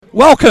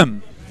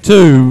Welcome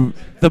to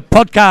the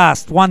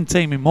podcast, One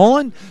Team in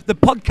Moreland. The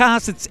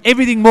podcast, it's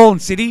everything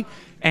Moreland City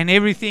and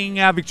everything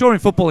Victorian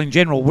football in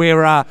general.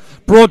 We're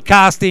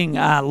broadcasting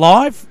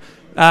live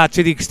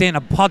to the extent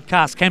a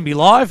podcast can be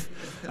live.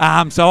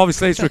 So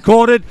obviously it's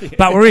recorded,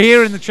 but we're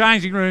here in the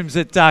changing rooms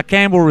at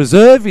Campbell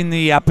Reserve in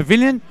the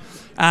pavilion,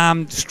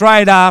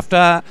 straight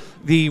after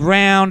the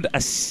round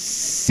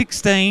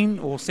 16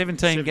 or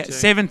 17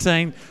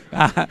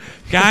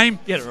 game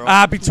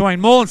between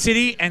Moreland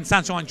City and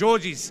Sunshine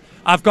Georgies.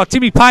 I've got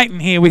Timmy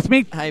Payton here with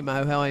me. Hey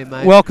Mo, how are you,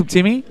 mate? Welcome,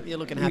 Timmy. You're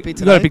looking happy today.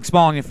 You've got a big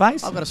smile on your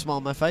face. I've got a smile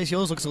on my face.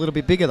 Yours looks a little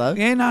bit bigger though.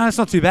 Yeah, no, it's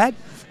not too bad.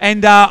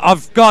 And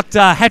I've got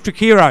hat-trick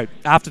hero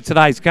after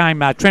today's game,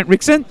 Trent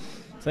Rixon.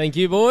 Thank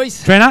you,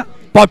 boys. Trent,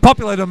 by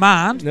popular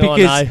demand, No,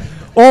 because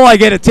all I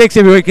get a text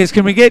every week is,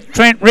 can we get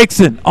Trent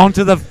Rixon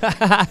onto the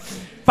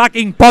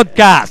fucking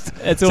podcast?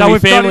 It's all my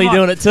family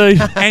doing it too.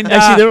 And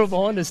actually, they're all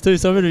behind us too,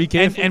 so I'm going to be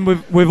careful. And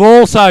we've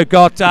also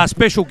got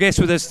special guest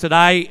with us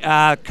today,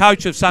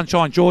 coach of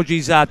Sunshine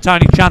Georgies,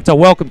 Tony Ciantar.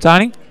 Welcome,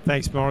 Tony.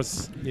 Thanks,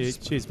 Morris. Yeah,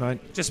 cheers,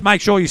 mate. Just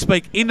make sure you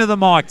speak into the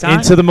mic, Tony.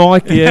 Into the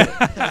mic,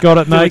 yeah. Got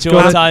it, mate. Do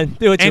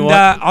what you want.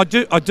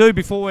 I do,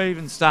 before we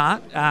even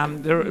start,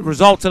 the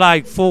result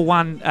today,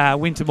 4-1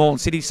 win to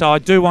Moreland City, so I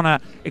do want to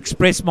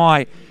express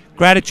my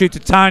gratitude to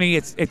Tony.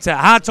 It's a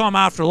hard time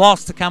after a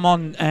loss to come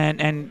on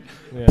and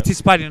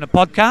participate in a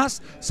podcast.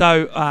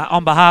 So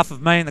on behalf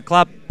of me and the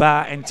club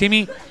and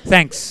Timmy,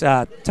 thanks,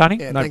 Tony.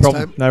 Yeah, No thanks,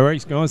 problem. Tom. No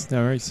worries, guys.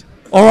 No worries.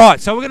 All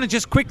right, so we're going to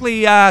just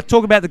quickly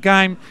talk about the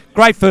game.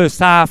 Great first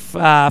half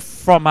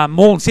from a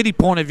Moreland City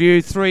point of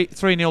view,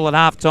 3-0 at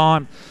half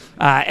time,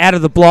 out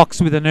of the blocks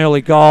with an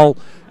early goal.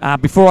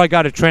 Before I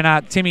go to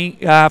Trent, Timmy,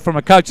 from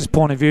a coach's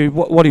point of view,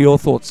 what are your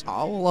thoughts?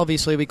 Oh, well,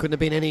 obviously we couldn't have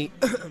been any,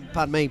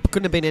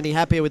 couldn't have been any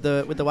happier with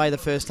the way the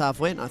first half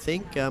went. I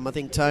think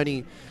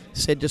Tony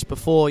said just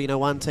before,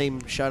 one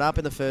team showed up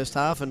in the first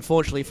half.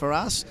 Unfortunately for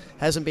us,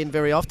 hasn't been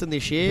very often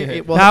this year. Yeah.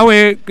 It was No,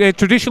 we're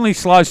traditionally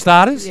slow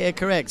starters. Yeah,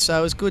 correct. So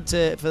it was good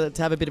to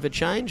have a bit of a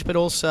change, but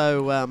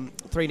also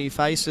 3 new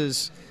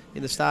faces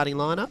in the starting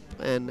lineup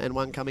and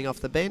one coming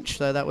off the bench.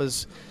 So that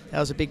was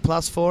a big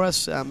plus for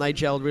us. They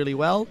gelled really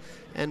well,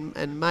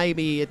 and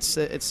maybe it's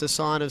a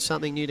sign of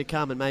something new to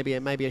come, and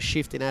maybe a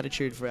shift in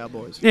attitude for our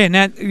boys. Yeah.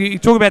 Now you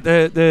talk about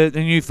the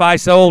new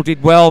face. They all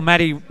did well.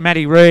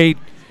 Matty Reid,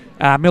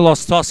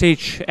 Milos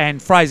Tosic,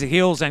 and Fraser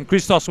Hills, and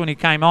Christos when he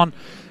came on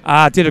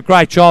did a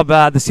great job.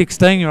 The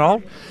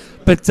 16-year-old,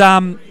 but.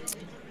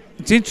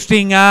 It's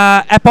interesting.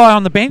 Apai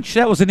on the bench.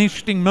 That was an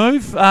interesting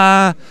move.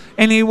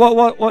 Any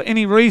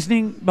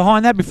reasoning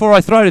behind that? Before I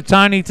throw to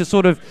Tony to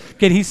sort of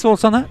get his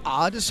thoughts on that.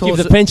 I just Give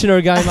thought the pensioner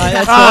a go, mate.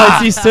 That's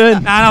right, it's his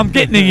turn. No, I'm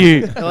getting to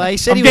you. Well, he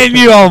said I'm he getting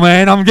you, old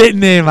man. I'm getting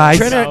there, mate.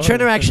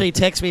 Trent actually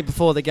texted me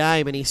before the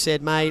game and he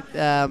said, mate,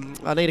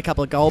 I need a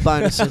couple of goal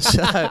bonuses.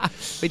 So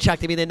we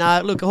chucked him in there.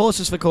 No, look,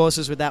 horses for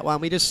courses with that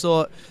one. We just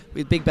thought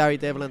with Big Barry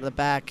Devlin at the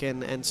back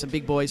and some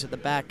big boys at the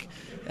back,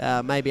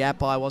 maybe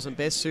Apai wasn't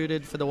best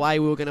suited for the way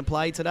we were going to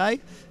play today.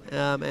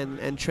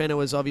 And Trent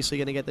was obviously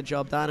going to get the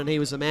job done, and he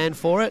was the man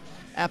for it.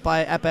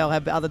 Apai will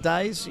have other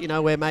days,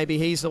 where maybe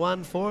he's the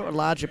one for it, a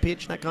larger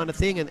pitch, that kind of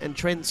thing. And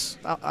Trent's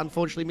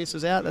unfortunately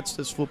misses out. That's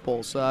just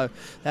football. So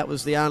that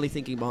was the only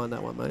thinking behind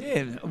that one, mate.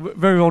 Yeah,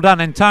 very well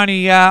done. And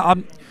Tony,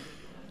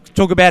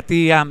 talk about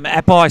the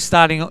Apai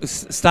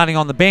starting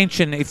on the bench,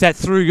 and if that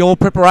threw your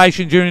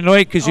preparation during the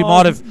week, because you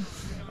might have,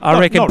 I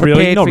reckon, not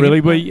prepared. Not for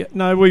really.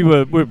 him. We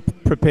were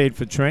prepared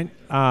for Trent.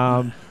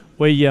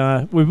 We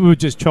were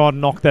just trying to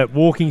knock that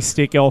walking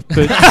stick off,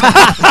 but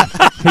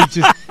he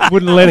just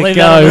wouldn't let it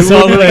go.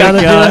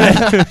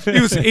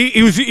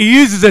 He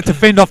uses it to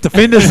fend off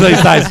defenders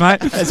these days, mate.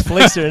 That's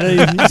Fleecer,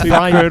 isn't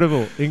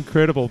he?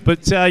 Incredible.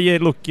 But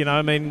look,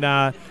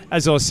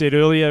 as I said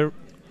earlier,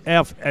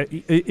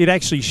 it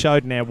actually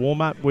showed in our warm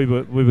up. We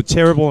were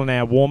terrible in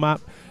our warm up.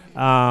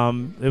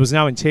 There was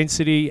no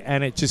intensity,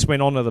 and it just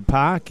went onto the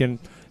park, and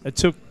it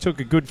took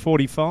a good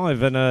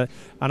 45 and a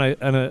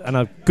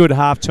good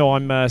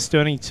half-time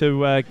Sterning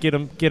to get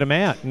them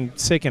out. And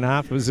second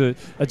half was a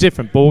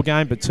different ball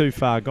game, but too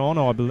far gone,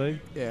 I believe.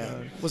 Yeah.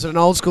 Was it an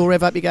old school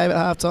rev up you gave at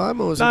half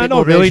time, or was it a bit not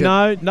more really.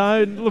 measured?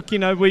 No. Look,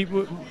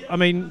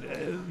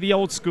 the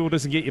old school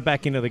doesn't get you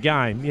back into the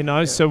game,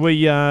 Yeah. So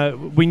we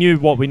knew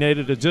what we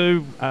needed to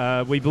do.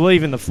 We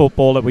believe in the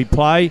football that we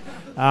play.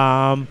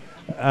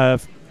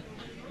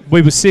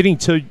 We were sitting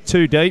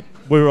too deep.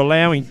 We were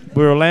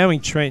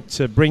allowing Trent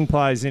to bring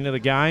players into the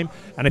game,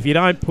 and if you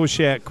don't push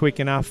out quick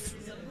enough,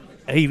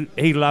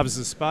 he loves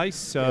the space.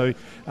 So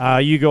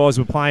you guys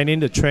were playing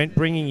into Trent,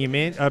 bringing him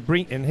in,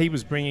 and he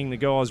was bringing the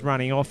guys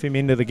running off him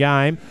into the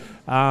game,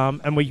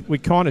 and we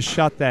kind of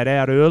shut that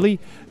out early,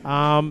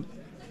 and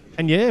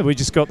we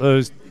just got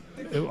those.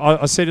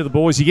 I said to the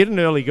boys, you get an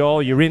early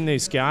goal, you're in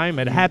this game.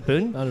 It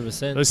happened.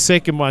 100%. The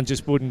second one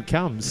just wouldn't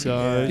come.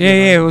 So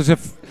it was a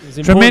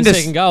tremendous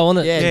second goal,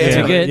 wasn't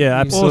it? Yeah,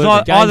 absolutely.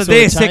 Well, it was either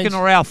their second changed.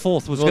 or our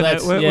fourth was going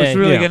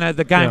to.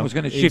 The game was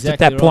going to shift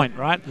exactly at that point,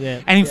 right? Yeah.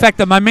 And in fact,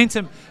 the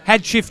momentum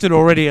had shifted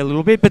already a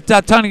little bit. But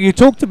Tony, you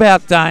talked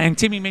about, and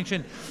Timmy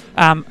mentioned.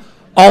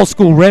 old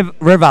school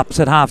rev ups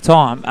at half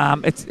time.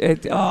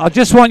 I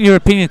just want your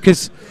opinion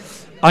because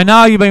I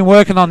know you've been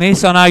working on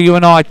this. I know you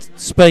and I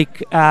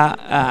speak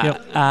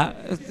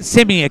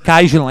semi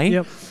occasionally.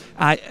 Yep.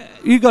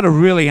 You've got a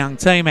really young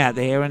team out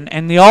there,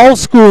 and the old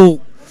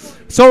school.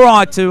 It's all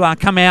right to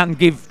come out and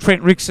give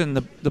Trent Rixon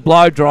the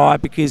blow dry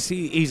because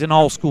he's an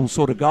old school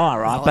sort of guy,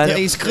 right? But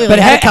he's clearly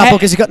had a couple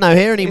because he's got no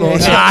hair anymore.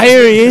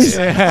 Here he is.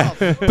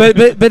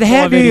 But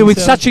how do you, with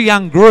such a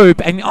young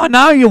group, and I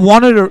know you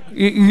wanted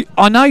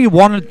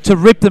to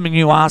rip them a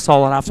new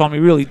arsehole at half time.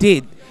 You really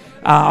did.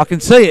 I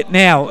can see it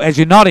now as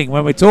you're nodding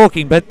when we're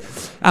talking. But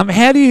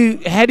how do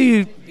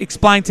you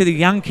explain to the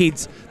young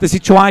kids the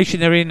situation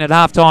they're in at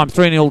half time,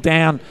 3-0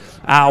 down?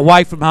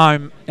 Away from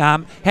home,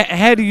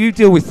 how do you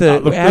deal with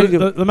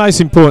the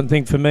most important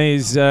thing for me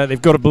is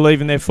they've got to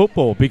believe in their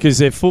football because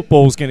their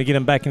football is going to get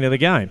them back into the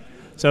game.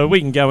 So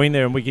we can go in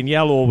there and we can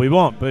yell all we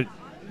want, but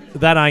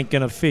that ain't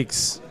going to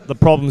fix the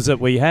problems that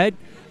we had.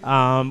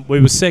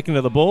 We were second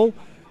to the ball.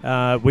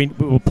 We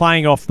were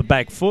playing off the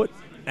back foot,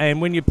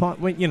 and when you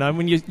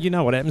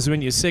know what happens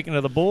when you're second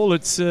to the ball,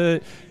 it's you're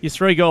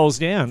 3 goals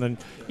down, and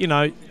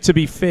to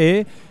be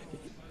fair,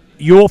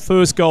 your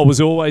first goal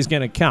was always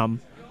going to come.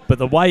 But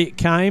the way it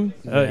came,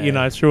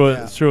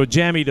 through a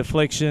jammy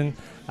deflection,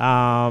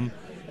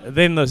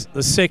 then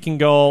the second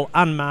goal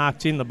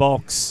unmarked in the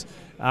box,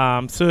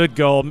 third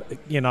goal,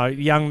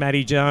 young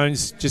Matty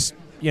Jones just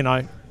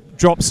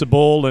drops the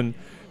ball, and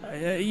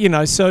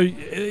so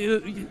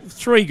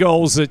 3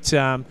 goals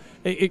that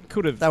it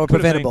could have. They were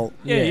preventable.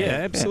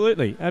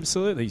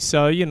 Absolutely.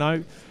 So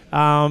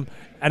and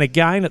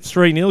again at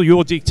 3-0,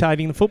 you're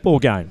dictating the football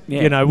game.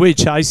 Yeah. We're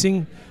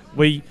chasing.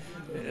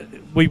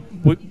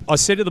 I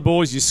said to the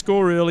boys, you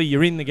score early,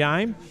 you're in the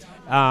game.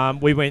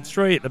 We went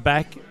 3 at the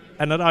back,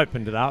 and it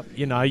opened it up.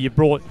 You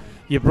brought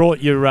your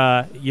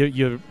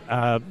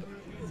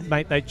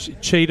mate,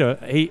 cheater.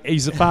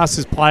 He's the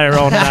fastest player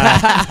on.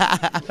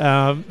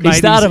 He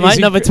started, mate.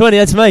 Number 20.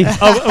 That's me.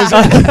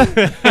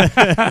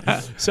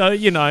 So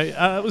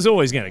it was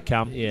always going to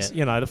come. Yeah.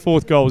 The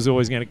 4th goal was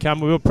always going to come.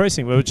 We were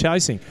pressing. We were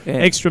chasing. Yeah.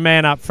 Extra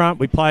man up front.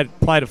 We played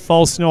a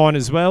false 9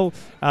 as well,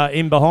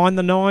 in behind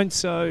the 9.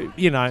 So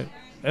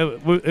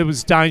it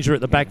was danger at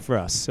the back for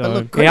us.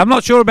 So. I'm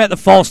not sure about the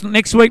false.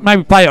 Next week,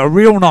 maybe play a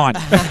real 9.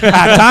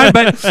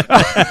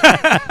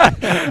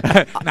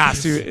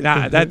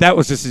 That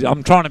was just.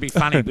 I'm trying to be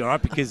funny, all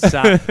right? Because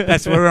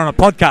that's we're on a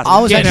podcast. I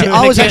was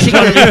actually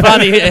going to be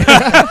funny.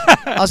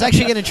 I was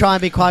actually going to try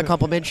and be quite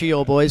complimentary,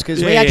 your boys,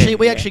 because we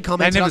actually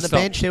commented on the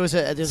bench. There was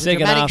a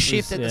dramatic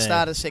shift at the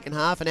start of the second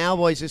half, and our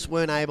boys just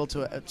weren't able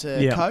to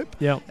cope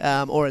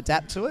or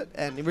adapt to it,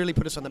 and it really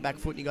put us on the back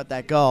foot. And you got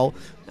that goal.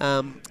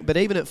 But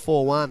even at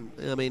 4-1,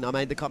 I mean, I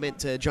made the comment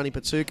to Johnny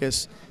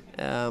Patsoukas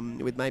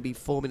with maybe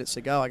 4 minutes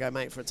to go. I go,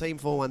 mate, for a team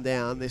 4-1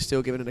 down, they're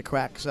still giving it a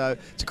crack. So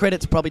it's a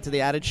credit probably to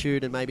the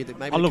attitude and maybe the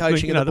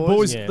coaching of the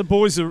boys. The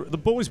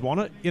boys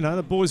want it.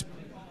 The boys.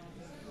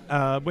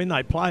 When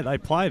they play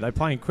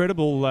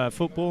incredible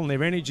football, and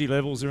their energy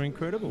levels are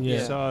incredible.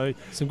 Yeah. So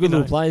some good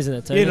little players in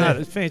that team.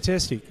 It's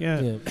fantastic.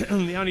 Yeah.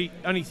 The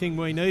only thing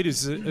we need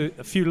is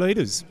a few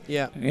leaders.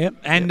 Yeah.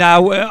 And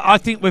I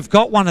think we've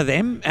got one of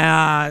them.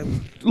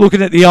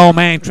 Looking at the old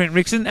man Trent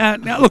Rixon.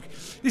 Now look,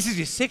 this is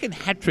your second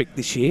hat trick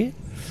this year.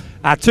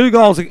 2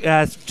 goals,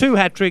 2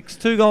 hat tricks,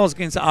 2 goals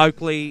against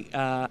Oakley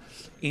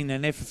in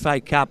an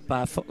FFA Cup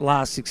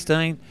last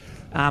 16.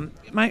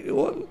 Mate,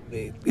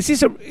 is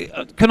this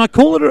can I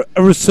call it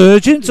a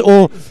resurgence,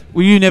 or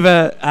were you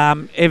never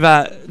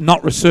ever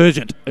not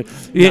resurgent? I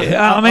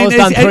was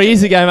done 3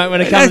 years ago, mate,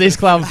 when it comes to this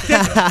club.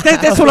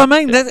 That's what I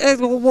mean.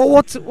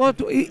 What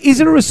is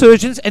it a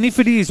resurgence? And if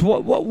it is,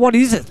 what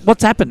is it?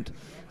 What's happened?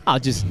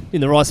 Just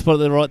in the right spot at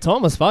the right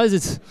time, I suppose.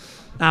 It's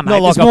mate,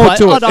 there's more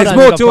to it. There's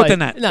more to it than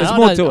that. No,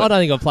 I don't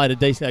think I played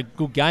a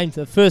good game.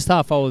 The first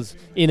half I was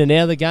in and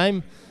out of the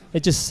game.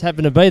 It just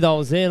happened to be that I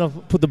was there and I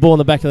put the ball in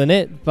the back of the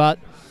net. But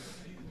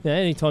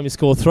anytime you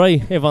score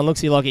 3, everyone looks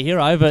at you like a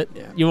hero. But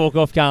you walk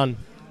off going,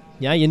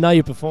 you know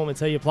your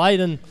performance, how you played.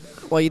 And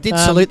well, you did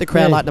salute the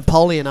crowd like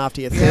Napoleon after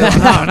your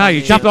third. No,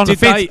 you jumped on the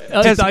fence.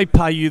 Did they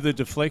pay you the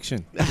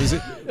deflection? Was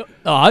it?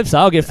 I hope so.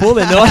 I'll get 4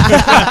 then, do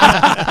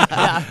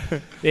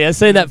I? I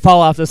seen that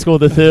poll after I scored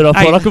the 3rd.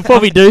 I thought I could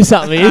probably do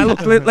something here.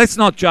 Look, let's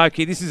not joke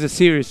here. This is a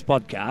serious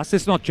podcast.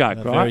 Let's not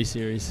joke, right? Very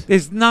serious.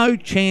 There's no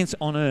chance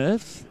on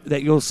earth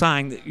that you're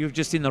saying that you're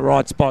just in the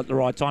right spot at the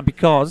right time,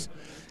 because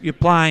you're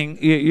playing.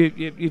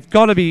 You've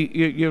got to be.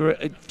 You're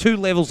 2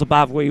 levels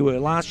above where you were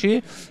last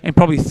year, and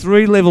probably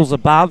 3 levels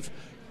above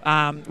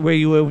where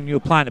you were when you were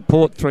playing at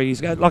Port 3 years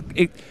ago.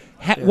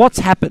 What's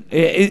happened?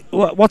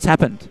 What's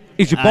happened?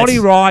 Is your body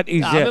right?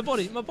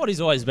 My body's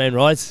always been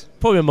right. It's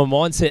probably my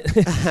mindset.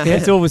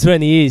 It's all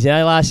between the years.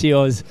 Last year I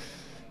was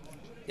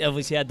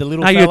obviously had the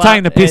little. No, you were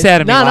taking the piss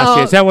out of me last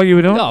year. Is that what you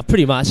were doing? Oh,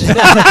 pretty much.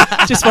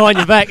 Just behind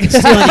your back,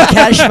 stealing your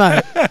cash,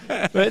 mate.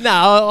 But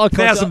no,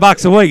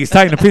 $1,000 a week. He's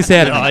taking the piss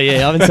out of me. Oh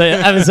yeah, I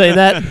haven't seen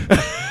that.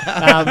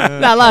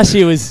 Last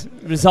year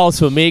results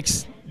were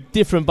mixed.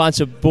 Different bunch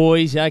of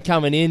boys,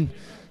 coming in.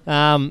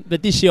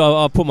 But this year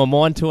I put my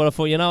mind to it. I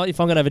thought, if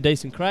I'm going to have a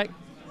decent crack,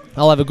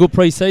 I'll have a good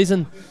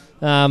pre-season,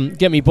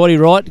 get my body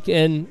right,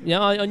 and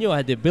I knew I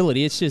had the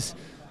ability. It's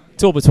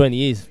all between the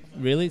ears,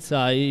 really.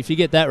 So if you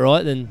get that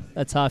right, then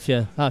that's half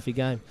your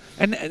game.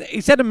 And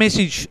is that a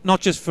message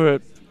not just for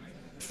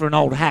an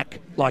old hack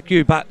like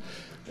you, but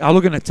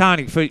looking at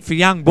Tony, for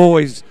young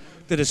boys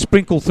that are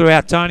sprinkled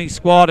throughout Tony's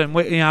squad, and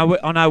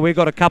I know we've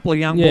got a couple of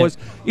young boys.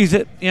 Is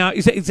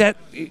that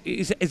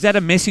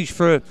a message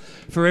for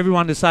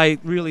everyone to say,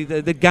 really,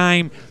 the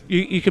game,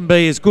 you can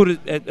be as good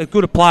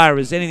a player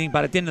as anything,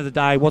 but at the end of the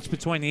day, what's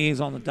between the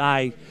ears on the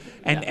day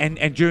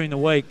and during the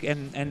week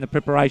and the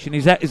preparation,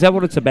 is that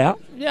what it's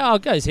about? Yeah,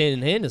 it goes hand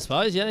in hand, I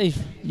suppose.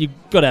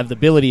 You've got to have the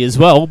ability as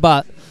well,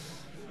 but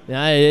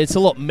it's a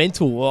lot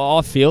mental,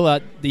 I feel.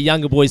 The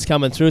younger boys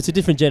coming through, it's a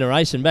different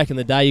generation. Back in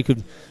the day, you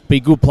could be a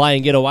good player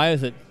and get away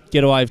with it,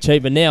 get away with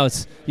cheap. But now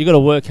you got to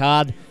work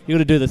hard. You got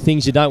to do the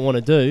things you don't want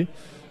to do,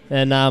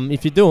 and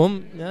if you do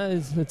them,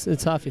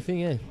 it's half your thing.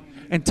 Yeah.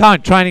 And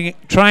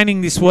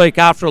training this week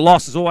after a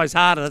loss is always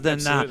harder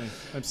than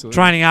Absolutely.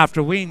 training after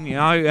a win.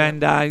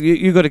 And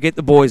you got to get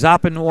the boys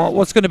up. And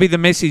what's going to be the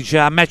message?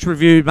 Match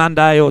review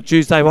Monday or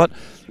Tuesday?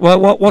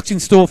 What's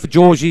in store for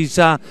Georgie's?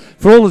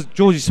 For all the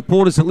Georgie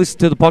supporters that listen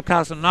to the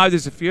podcast, I know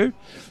there's a few.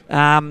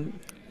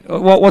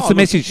 What's the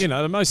message?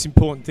 The most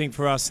important thing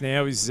for us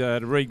now is to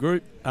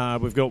regroup.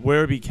 We've got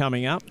Werribee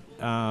coming up,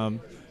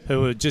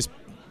 who are just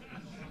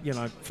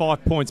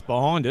 5 points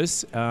behind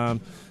us.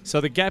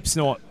 So the gap's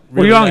not.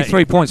 Well, you're only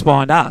 3 points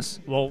behind us.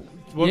 Well,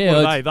 what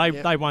are they?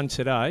 They won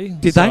today.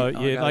 Did they?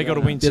 Yeah, they got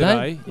a win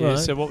today. They? Yeah, Right.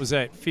 so what was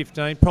that?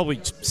 15, probably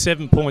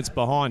 7 points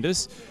behind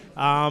us.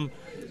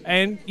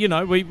 And we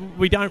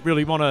don't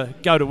really want to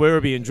go to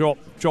Werribee and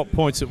drop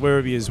points at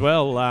Werribee as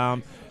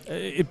well.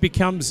 It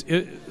becomes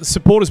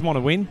supporters want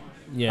to win.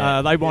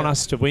 Yeah. They want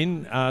us to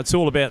win. It's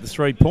all about the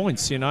 3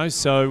 points, So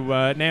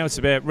now it's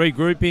about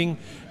regrouping.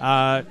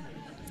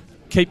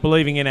 Keep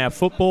believing in our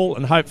football,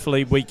 and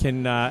hopefully we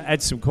can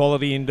add some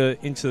quality into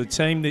the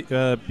team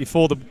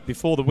before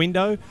the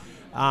window.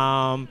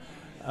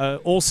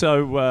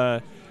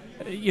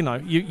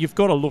 You've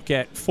got to look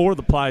at 4 of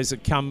the players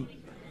that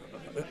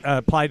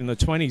played in the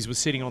 20s were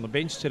sitting on the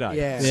bench today.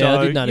 Yeah. So,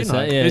 I did notice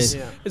that.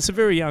 Yeah. It's a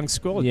very young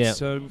squad. Yeah.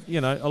 So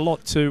a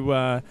lot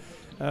to.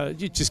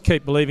 You just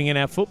keep believing in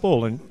our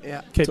football and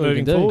keep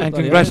moving forward. And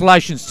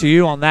congratulations to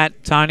you on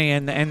that, Tony,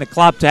 and the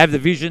club to have the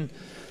vision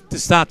to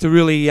start to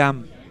really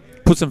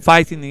put some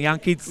faith in the young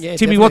kids. Yeah, Timmy,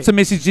 definitely. what's the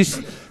message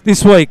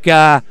this week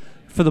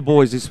for the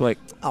boys this week?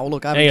 Oh,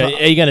 look, Are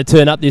you going to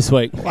turn up this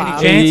week?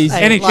 Chance?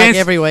 Any like chance?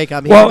 every week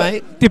I'm here,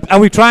 mate. Are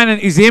we training?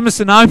 Is the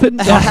Emerson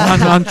open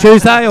on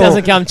Tuesday? Or?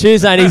 Doesn't come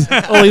Tuesday, and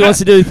all he wants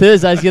to do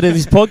Thursday is get to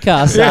this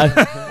podcast. So.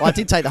 Well, I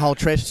did take the whole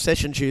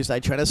session Tuesday,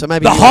 Trent, so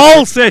maybe... The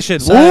whole session?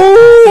 So-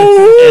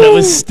 And it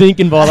was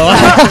stinking, by the way.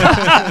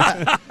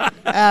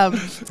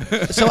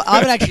 So I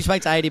haven't actually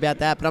spoke to Adi about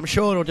that, but I'm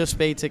sure it'll just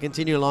be to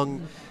continue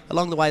along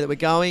the way that we're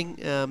going.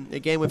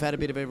 Again, we've had a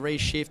bit of a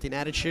reshift in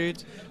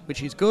attitude,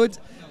 which is good.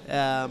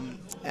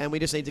 And we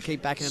just need to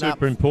keep backing it up.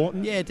 Super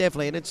important. Yeah,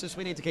 definitely. And it's just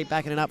we need to keep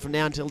backing it up from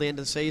now until the end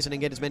of the season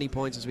and get as many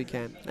points as we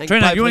can. And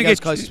Trent, hopefully you want to go as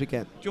get close as we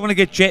can. Do you want to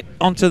get Jet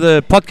onto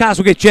the podcast?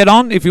 We'll get Jet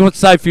on if you want to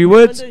say a few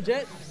words.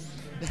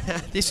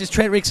 This is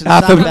Trent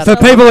Rixon. For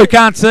people who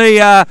can't see,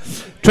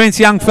 Trent's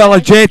young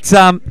fellow Jet.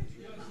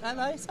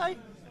 Hello, say,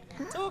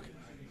 talk.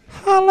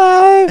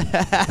 Hello.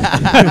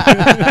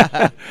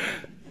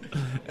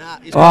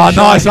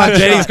 Nice one,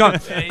 Jet. He's gone.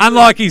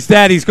 Unlike his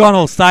dad, he's gone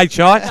all stage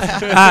shy.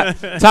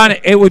 Tony,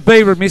 it would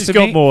be remiss He's of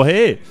got me. more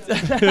hair.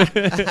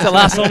 It's the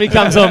last time he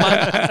comes on,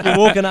 mate. You're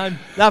walking home.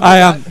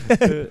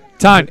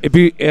 Tone, it'd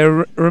be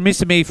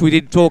remiss of me if we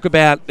didn't talk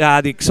about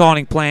the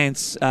exciting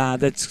plans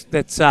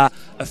that's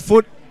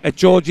afoot at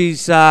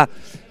Georgie's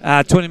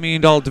 $20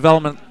 million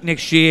development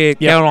next year,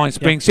 Caroline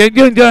Springs. So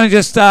you're doing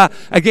just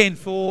again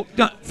for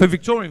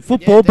Victorian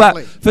football, but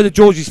definitely. for the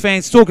Georgie's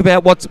fans, talk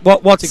about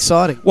what's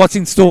exciting. What's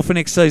in store for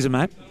next season,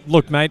 mate?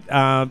 Look, mate,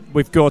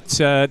 we've got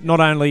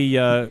not only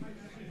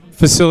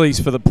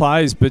facilities for the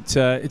players, but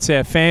it's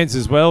our fans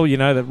as well.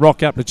 That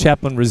rock up to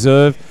Campbell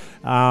Reserve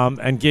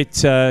and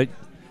get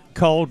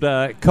cold.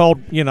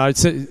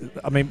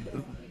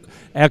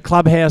 Our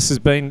clubhouse has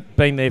been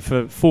there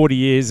for 40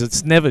 years.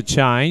 It's never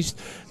changed.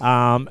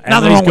 Nothing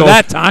wrong with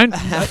that, Tone.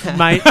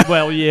 Mate,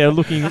 well, yeah,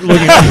 looking.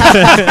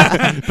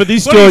 But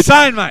this What are you joint,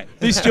 saying, mate?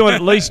 this joint,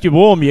 at least you're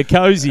warm, you're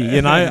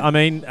cosy.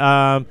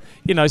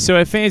 So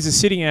our fans are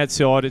sitting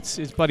outside.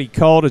 It's bloody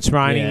cold. It's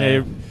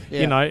raining.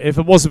 Yeah. If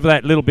it wasn't for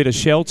that little bit of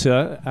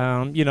shelter,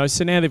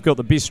 so now they've got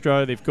the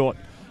bistro. They've got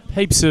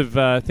heaps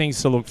of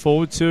things to look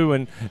forward to,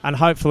 and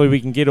hopefully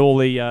we can get all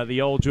the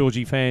old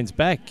Georgie fans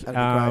back.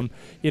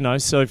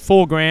 So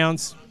 4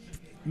 grounds,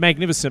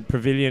 magnificent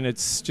pavilion.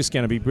 It's just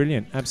going to be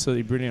brilliant,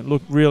 absolutely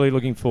brilliant. Really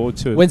looking forward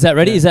to it. When's that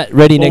ready? Is that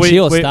ready next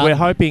year or start? We're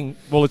hoping.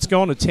 Well, it's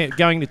going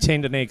to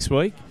tender next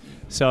week.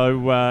 So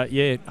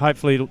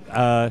hopefully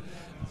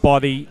by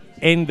the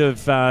end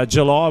of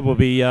July we'll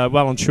be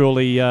well and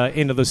truly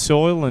into the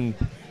soil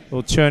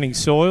or churning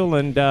soil,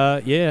 and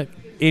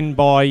in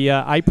by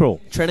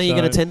April. Trent, are you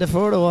going to tender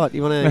for it or what?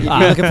 You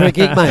looking for a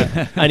gig,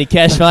 mate? Only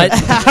cash, mate.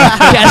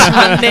 Cash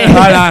money.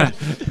 I know.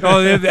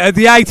 Well,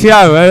 the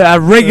ATO are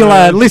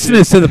regular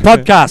listeners to the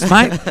podcast,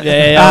 mate.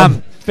 Yeah.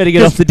 Better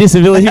get off the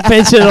disability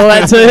pension and all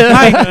that too.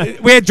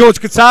 Mate, we had George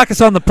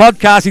Katsakis on the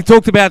podcast. He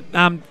talked about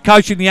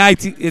coaching the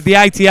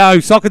ATO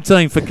soccer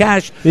team for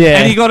cash,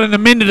 and he got an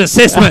amended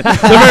assessment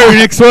the very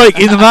next week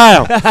in the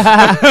mail.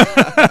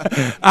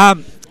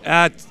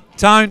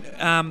 Tone,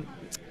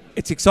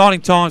 it's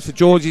exciting times for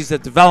Georgie's, the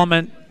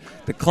development,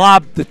 the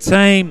club, the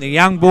team, the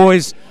young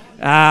boys.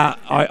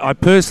 I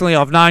personally,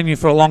 I've known you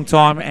for a long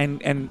time,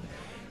 and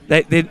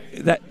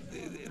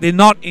they're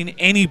not in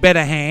any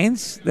better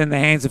hands than the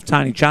hands of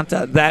Tony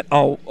Ciantar. That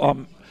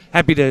I'm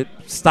happy to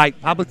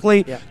state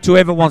publicly to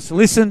whoever wants to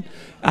listen.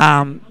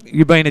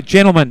 You've been a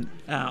gentleman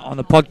on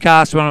the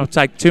podcast. We don't want to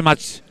take too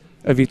much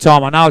of your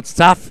time. I know it's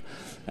tough.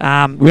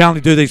 We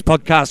only do these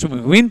podcasts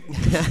when we win,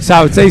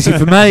 so it's easy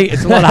for me.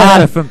 It's a lot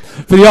harder for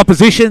the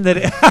opposition.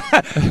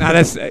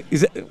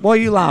 Why are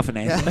you laughing,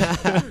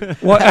 Anthony?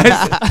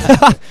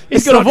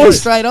 He's got a voice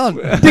straight on.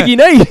 Diggy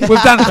knee.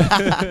 We've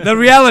done. The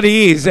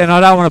reality is, and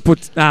I don't want to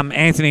put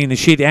Anthony in the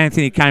shit.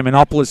 Anthony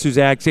Kamenopoulos, who's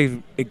our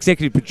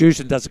executive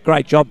producer, does a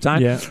great job,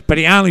 Tone. Yeah. But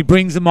he only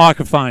brings the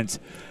microphones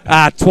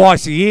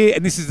twice a year,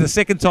 and this is the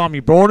second time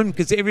you brought him,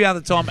 because every other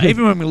time,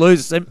 even when we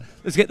lose them,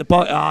 let's get the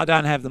I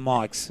don't have the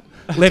mics.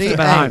 Left them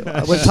at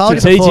home. We've told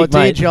you before, do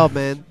your job,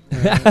 man.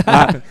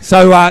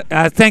 So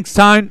thanks,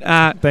 Tone.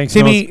 Thanks,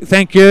 Timmy.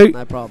 Thank you.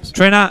 No problems.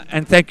 Trent,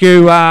 and thank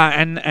you.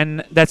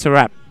 And that's a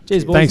wrap.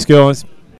 Cheers, boys. Thanks, guys.